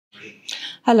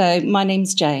Hello, my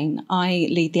name's Jane. I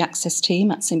lead the Access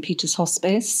team at St Peter's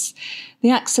Hospice. The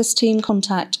Access team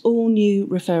contact all new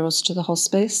referrals to the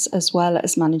hospice, as well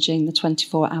as managing the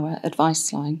 24-hour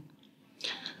advice line.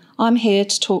 I'm here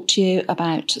to talk to you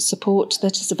about support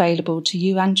that is available to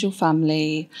you and your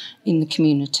family in the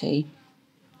community.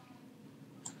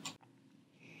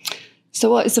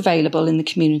 So what is available in the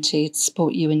community to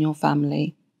support you and your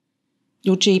family?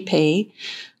 Your GP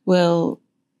will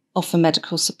offer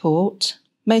medical support.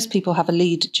 Most people have a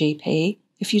lead GP.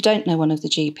 If you don't know one of the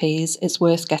GPs, it's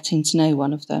worth getting to know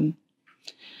one of them.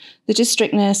 The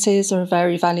district nurses are a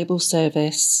very valuable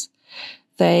service.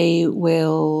 They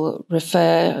will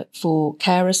refer for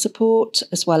carer support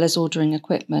as well as ordering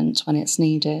equipment when it's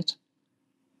needed.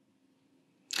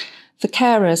 The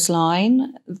carers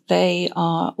line, they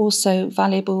are also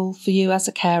valuable for you as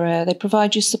a carer. They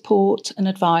provide you support and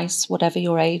advice, whatever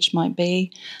your age might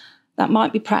be. That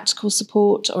might be practical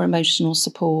support or emotional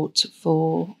support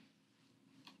for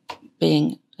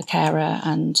being a carer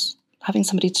and having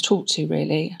somebody to talk to,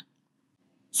 really.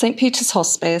 St Peter's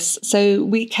Hospice, so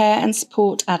we care and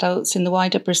support adults in the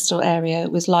wider Bristol area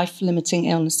with life-limiting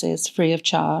illnesses free of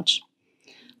charge.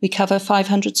 We cover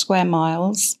 500 square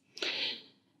miles.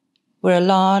 We're a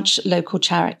large local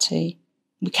charity.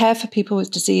 We care for people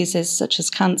with diseases such as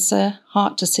cancer,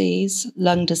 heart disease,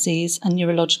 lung disease, and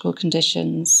neurological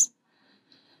conditions.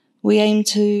 We aim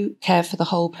to care for the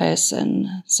whole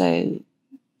person, so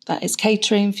that is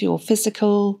catering for your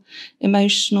physical,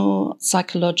 emotional,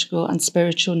 psychological, and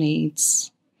spiritual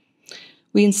needs.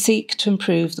 We seek to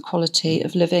improve the quality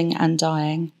of living and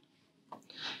dying.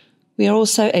 We are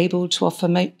also able to offer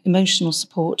emotional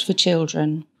support for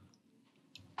children.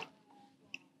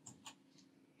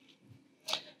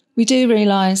 We do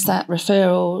realise that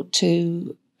referral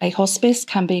to a hospice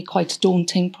can be quite a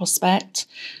daunting prospect.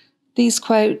 These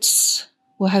quotes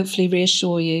will hopefully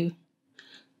reassure you.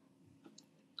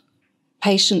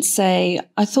 Patients say,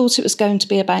 "I thought it was going to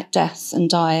be about death and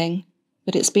dying,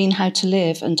 but it's been how to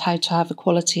live and how to have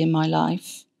equality in my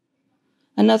life."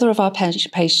 Another of our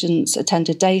patients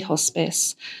attended day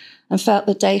hospice and felt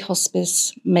that day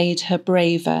hospice made her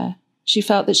braver. She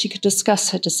felt that she could discuss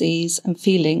her disease and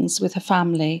feelings with her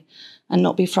family and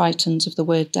not be frightened of the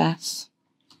word death.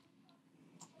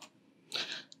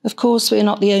 Of course, we're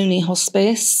not the only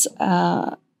hospice.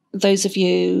 Those of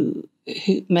you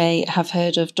who may have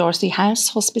heard of Dorothy House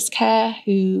Hospice Care,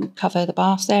 who cover the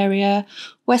Bath area,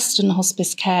 Western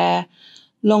Hospice Care,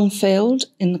 Longfield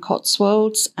in the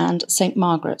Cotswolds, and St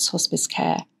Margaret's Hospice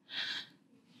Care.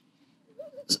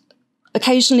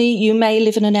 Occasionally, you may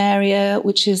live in an area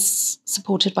which is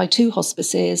supported by two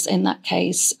hospices. In that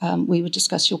case, we would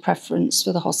discuss your preference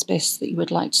for the hospice that you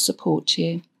would like to support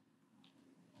you.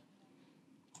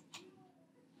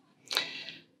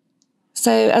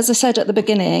 So, as I said at the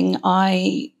beginning,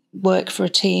 I work for a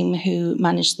team who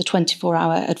manage the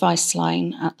 24-hour advice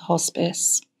line at the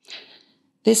hospice.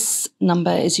 This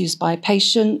number is used by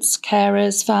patients,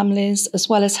 carers, families, as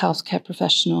well as healthcare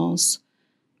professionals.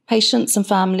 Patients and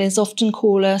families often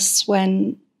call us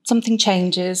when something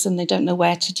changes and they don't know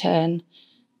where to turn.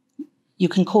 You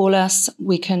can call us,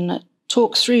 we can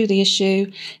talk through the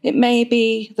issue. It may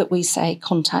be that we say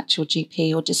contact your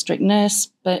GP or district nurse,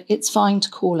 but it's fine to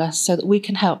call us so that we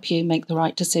can help you make the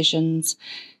right decisions.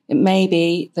 It may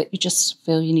be that you just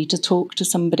feel you need to talk to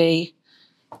somebody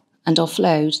and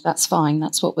offload. That's fine,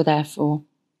 that's what we're there for.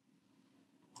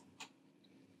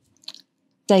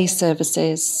 Day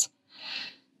services.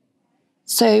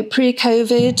 So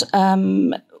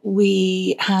pre-COVID,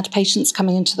 we had patients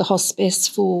coming into the hospice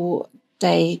for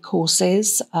day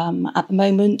courses. At the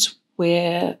moment,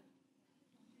 we're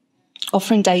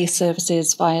offering day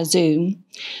services via Zoom.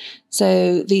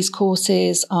 So these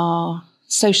courses are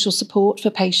social support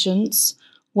for patients,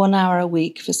 1 hour a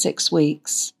week for 6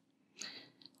 weeks.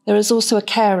 There is also a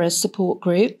carers support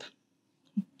group.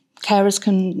 Carers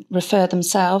can refer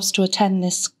themselves to attend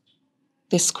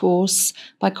this course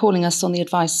by calling us on the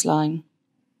advice line.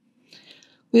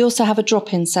 We also have a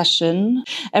drop-in session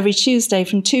every Tuesday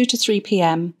from 2 to 3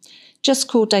 p.m. Just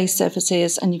call day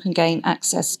services and you can gain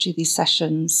access to these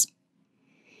sessions.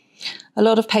 A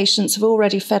lot of patients have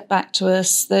already fed back to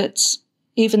us that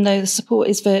even though the support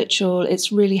is virtual,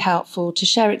 it's really helpful to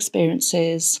share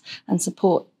experiences and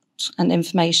support and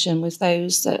information with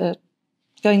those that are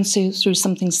going through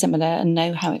something similar and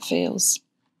know how it feels.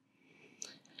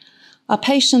 Our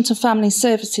patient and family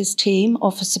services team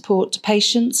offers support to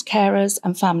patients, carers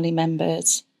and family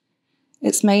members.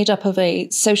 It's made up of a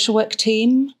social work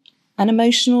team, an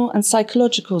emotional and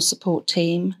psychological support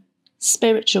team,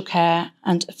 spiritual care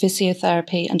and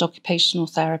physiotherapy and occupational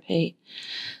therapy.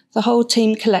 The whole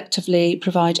team collectively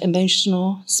provide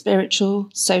emotional, spiritual,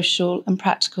 social and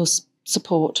practical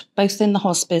support, both in the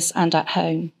hospice and at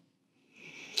home.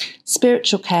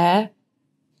 Spiritual care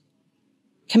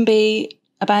can be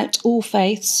about all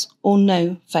faiths or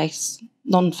no faiths,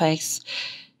 non-faith.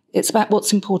 It's about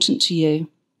what's important to you.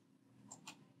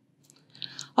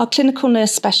 Our clinical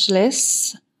nurse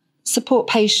specialists support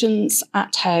patients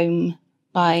at home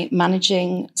by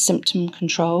managing symptom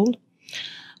control,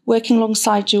 working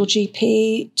alongside your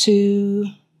GP to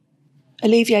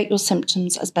alleviate your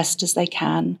symptoms as best as they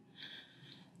can.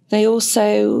 They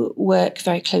also work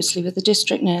very closely with the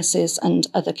district nurses and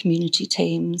other community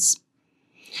teams.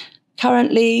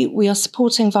 Currently, we are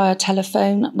supporting via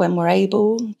telephone when we're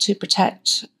able to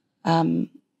protect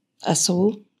us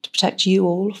all, to protect you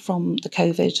all from the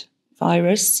COVID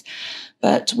virus,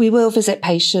 but we will visit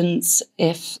patients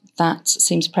if that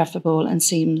seems preferable and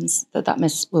seems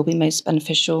that will be most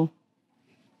beneficial.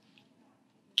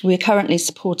 We are currently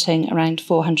supporting around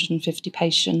 450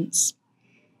 patients.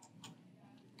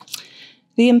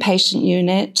 The inpatient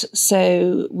unit,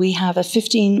 so we have a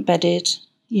 15-bedded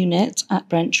unit at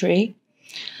Brentry.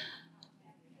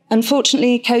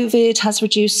 Unfortunately, COVID has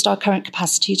reduced our current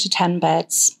capacity to 10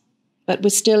 beds, but we're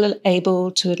still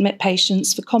able to admit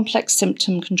patients for complex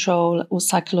symptom control or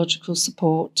psychological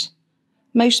support.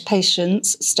 Most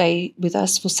patients stay with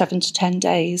us for 7 to 10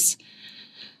 days.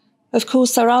 Of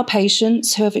course, there are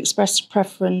patients who have expressed a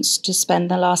preference to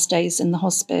spend their last days in the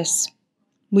hospice.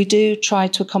 We do try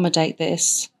to accommodate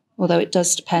this, although it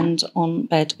does depend on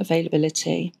bed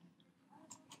availability.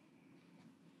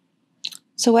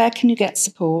 So where can you get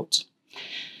support?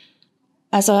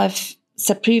 As I've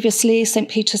said previously, St.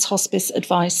 Peter's Hospice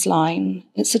Advice Line.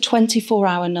 It's a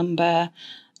 24-hour number.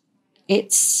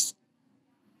 It's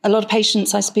a lot of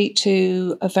patients I speak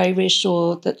to are very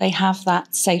reassured that they have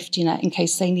that safety net in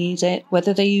case they need it,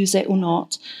 whether they use it or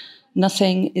not.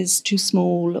 Nothing is too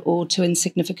small or too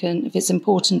insignificant. If it's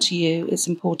important to you, it's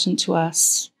important to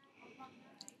us.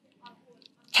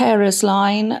 Carers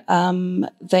Line,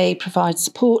 they provide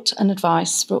support and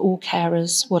advice for all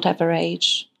carers, whatever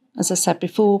age. As I said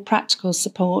before, practical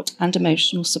support and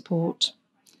emotional support.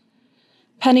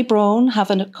 Penny Braun have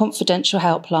a confidential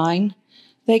helpline.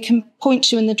 They can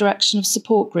point you in the direction of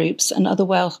support groups and other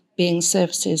wellbeing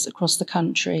services across the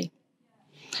country.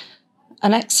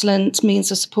 An excellent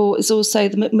means of support is also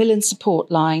the Macmillan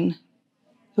Support Line,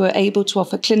 who are able to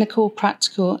offer clinical,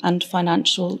 practical and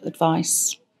financial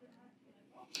advice.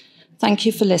 Thank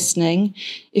you for listening.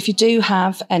 If you do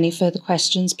have any further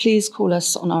questions, please call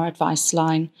us on our advice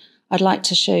line. I'd like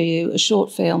to show you a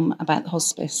short film about the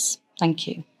hospice. Thank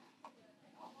you.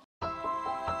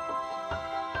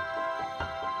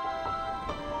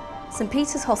 St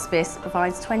Peter's Hospice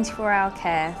provides 24-hour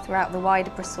care throughout the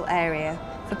wider Bristol area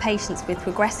for patients with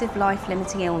progressive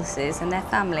life-limiting illnesses and their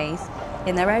families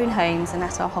in their own homes and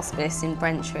at our hospice in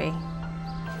Brentry.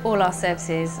 All our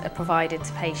services are provided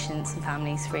to patients and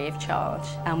families free of charge,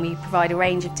 and we provide a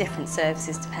range of different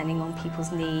services depending on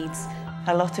people's needs.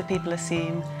 A lot of people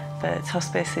assume that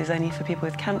hospice is only for people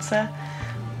with cancer.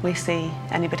 We see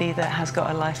anybody that has got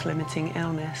a life-limiting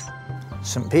illness.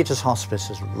 St Peter's Hospice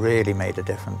has really made a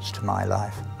difference to my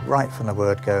life. Right from the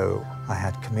word go, I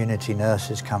had community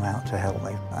nurses come out to help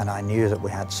me, and I knew that we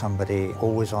had somebody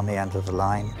always on the end of the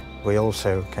line. We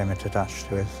also came into touch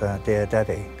with dear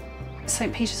Debbie.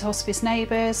 St Peter's Hospice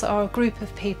Neighbours are a group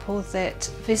of people that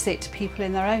visit people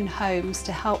in their own homes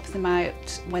to help them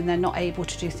out when they're not able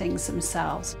to do things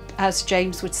themselves. As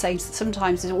James would say,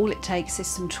 sometimes all it takes is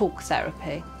some talk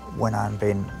therapy. When I've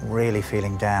been really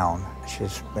feeling down,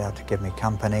 she's able to give me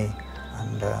company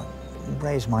and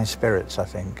raise my spirits, I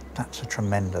think. That's a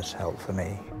tremendous help for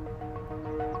me.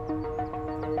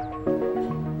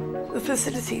 The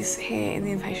facilities here in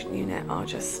the inpatient unit are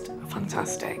just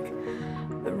fantastic.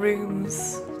 The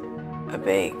rooms are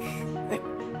big, they're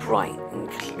bright and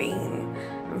clean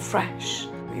and fresh.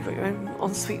 You've got your own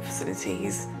ensuite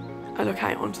facilities. I look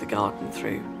out onto the garden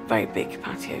through very big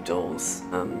patio doors,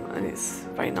 and it's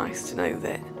very nice to know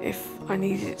that if I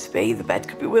needed it to be, the bed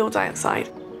could be wheeled outside.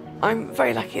 I'm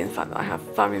very lucky in the fact that I have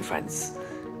family and friends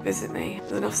visit me.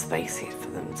 There's enough space here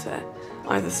for them to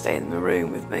either stay in the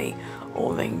room with me,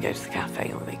 or they can go to the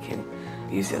cafe, or they can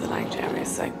use the other lounge area.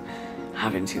 So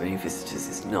having too many visitors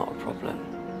is not a problem.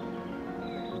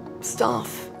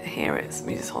 Staff here at St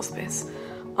Peter's Hospice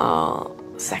are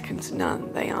second to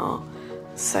none. They are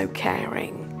so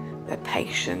caring, they're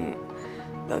patient,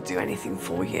 they'll do anything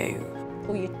for you.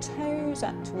 Pull your toes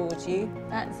up towards you,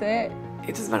 that's it.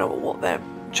 It doesn't matter what their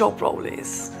job role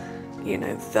is, you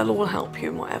know, they'll all help you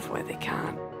in whatever way they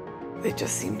can. They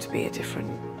just seem to be a different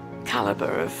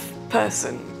calibre of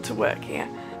person to work here.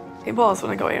 It was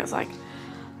when I got here, I was like,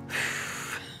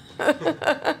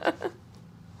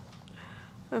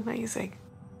 amazing.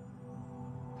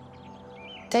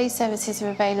 Day services are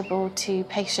available to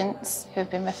patients who have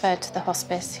been referred to the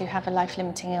hospice who have a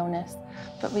life-limiting illness,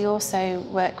 but we also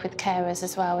work with carers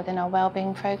as well within our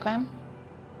wellbeing programme.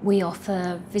 We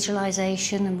offer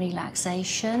visualisation and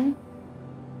relaxation,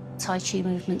 Tai Chi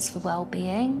movements for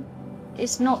well-being.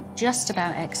 It's not just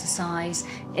about exercise,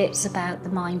 it's about the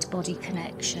mind-body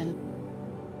connection.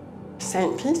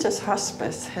 St. Peter's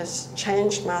Hospice has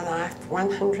changed my life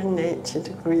 180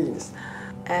 degrees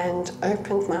and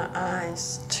opened my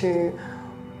eyes to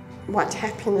what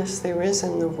happiness there is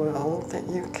in the world that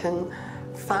you can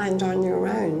find on your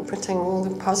own, putting all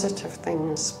the positive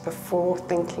things before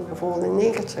thinking of all the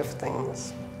negative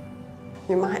things.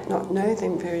 You might not know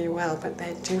them very well, but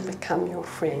they do become your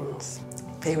friends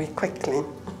very quickly.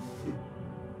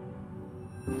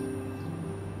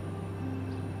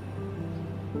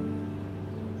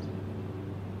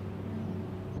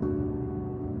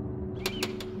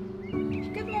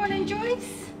 Good morning,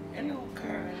 Joyce. Hello,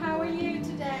 Karen. How are you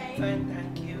today? Fine,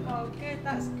 thank you. Oh, good,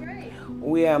 that's great.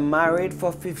 We are married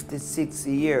for 56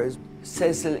 years.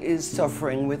 Cecil is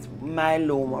suffering with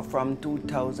myeloma from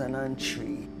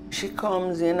 2003. She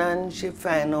comes in and she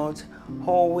finds out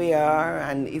how we are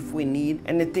and if we need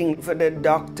anything for the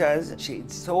doctors.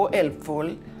 She's so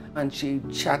helpful and she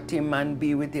chat him and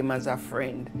be with him as a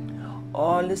friend.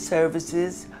 All the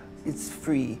services, it's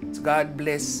free. God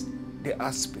bless the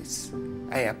hospice.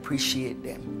 I appreciate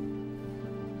them.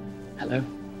 Hello.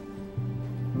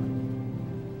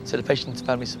 So the patient and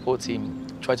family support team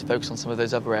try to focus on some of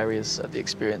those other areas of the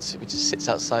experience which sits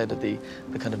outside of the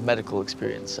kind of medical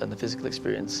experience and the physical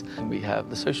experience. And we have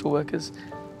the social workers,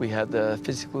 we have the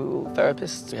physical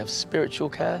therapists, we have spiritual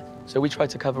care. So we try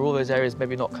to cover all those areas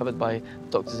maybe not covered by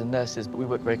doctors and nurses, but we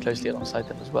work very closely alongside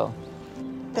them as well.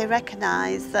 They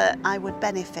recognise that I would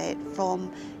benefit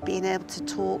from being able to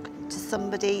talk to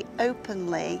somebody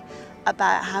openly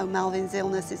about how Melvin's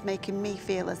illness is making me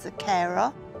feel as a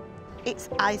carer. It's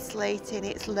isolating,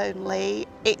 it's lonely,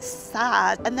 it's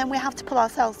sad, and then we have to pull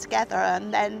ourselves together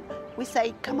and then we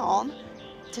say, come on,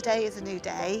 today is a new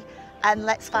day and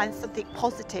let's find something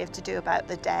positive to do about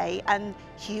the day, and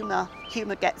humour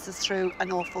gets us through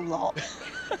an awful lot.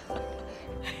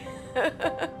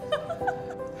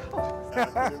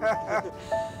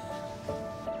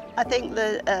 I think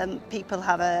that people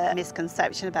have a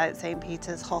misconception about St.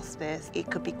 Peter's Hospice. It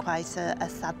could be quite a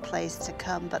sad place to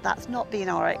come, but that's not been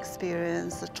our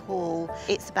experience at all.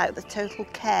 It's about the total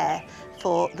care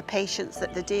for the patients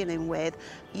that they're dealing with.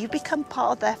 You become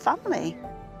part of their family.